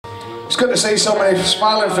good to see so many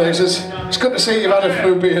smiling faces. It's good to see you've had a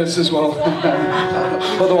few beers as well.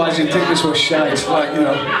 Otherwise you'd think this was shite, like, you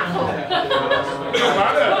know.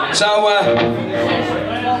 So,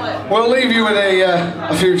 we'll leave you with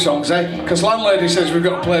a few songs, eh? Because landlady says we've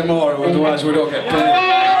got to play more, otherwise we don't get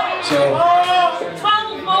paid. So...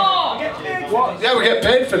 12 more! Yeah, we get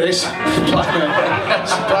paid for this. Surprisingly.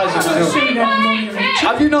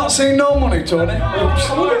 Have you not seen No Money, Tony? Oops.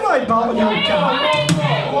 I wonder why I bought a new car.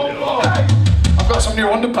 I've got some new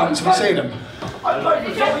underpants, have you seen them?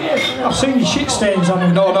 I've seen your shit stains on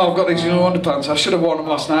them. No, I've got these new underpants. I should have worn them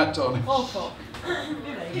last night, Tony. Oh, fuck.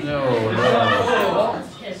 No.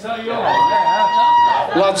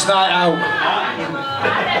 Lads' night out.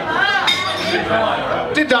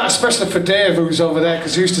 Did that especially for Dave, who's over there,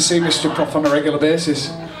 because he used to see me strip off on a regular basis.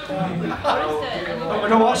 We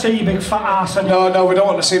don't want to see your big fat ass anymore. No, we don't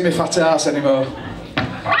want to see me fat ass anymore.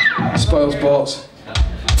 Spoils sports.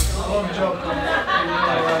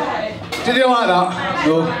 Did you like that?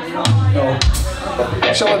 No.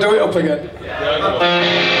 Shall I do it up again?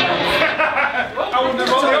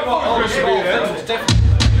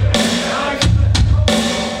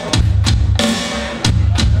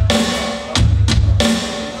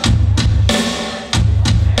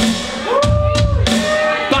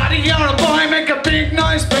 Buddy, you're a boy, make a big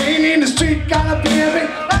noise, playing in the street, gotta be a big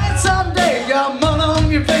light someday. Got mud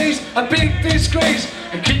on your face, a big disgrace,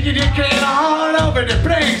 and kicking your can all over the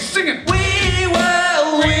place, singing, we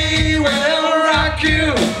will rock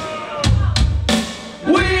you.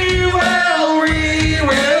 We will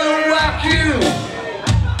rock you.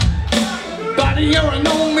 Buddy, you're an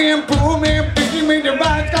old man, poor man, picking me the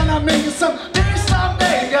right, gonna make you someday.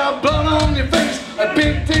 Got blood on your face, a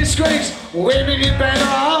big disgrace, waving your banner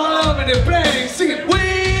all over the place, singing,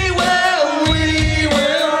 we will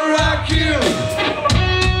rock you.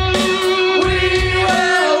 We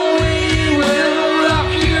will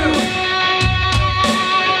rock you.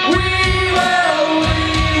 We will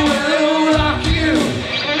rock you.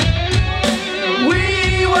 We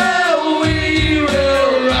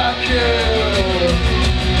will rock you.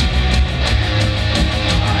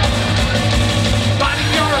 Buddy,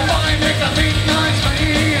 you're a boy, make a big noise for you.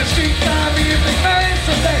 A street guy, be a big man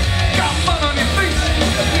someday. Got mud on your face,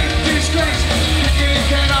 a big disgrace, kicking your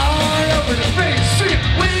can all over the place. Sing it,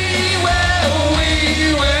 we will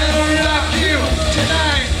rock you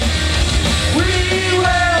tonight. We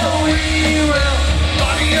will.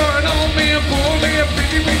 Buddy, you're an old man, poor man,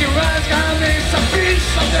 pity with your eyes, gotta make some peace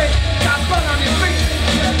someday. Got mud on your face,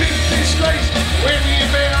 a big disgrace, waving your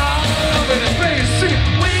banner all over the place. Sing it,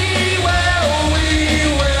 we will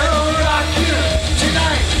rock you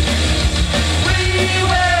tonight.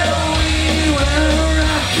 We will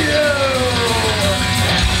rock you.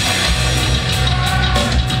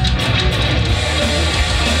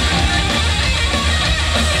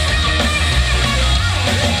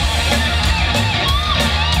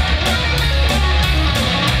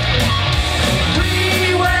 We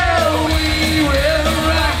will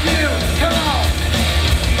rock you. Come on.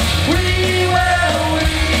 We will.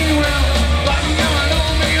 Buddy, you're an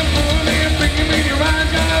old man, poor man, picking me your eyes,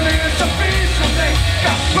 gotta make some peace someday.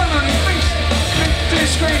 Got blood on your face, big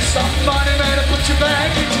disgrace. Somebody better put you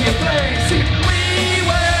back into your place. See, we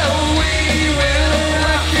will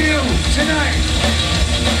rock you tonight.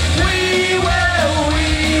 We will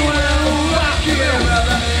rock you,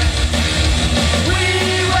 brother. We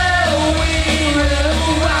will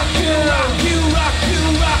rock you.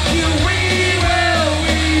 We will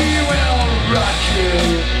rock you.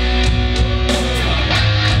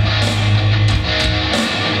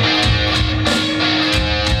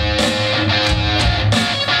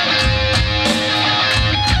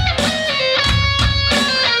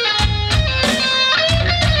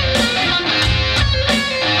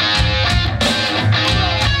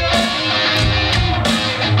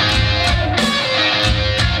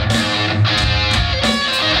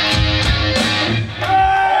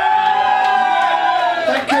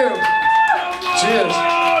 Thank you. Cheers.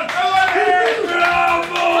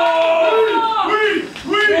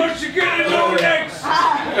 What's you gonna do next?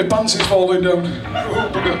 The pants is falling down.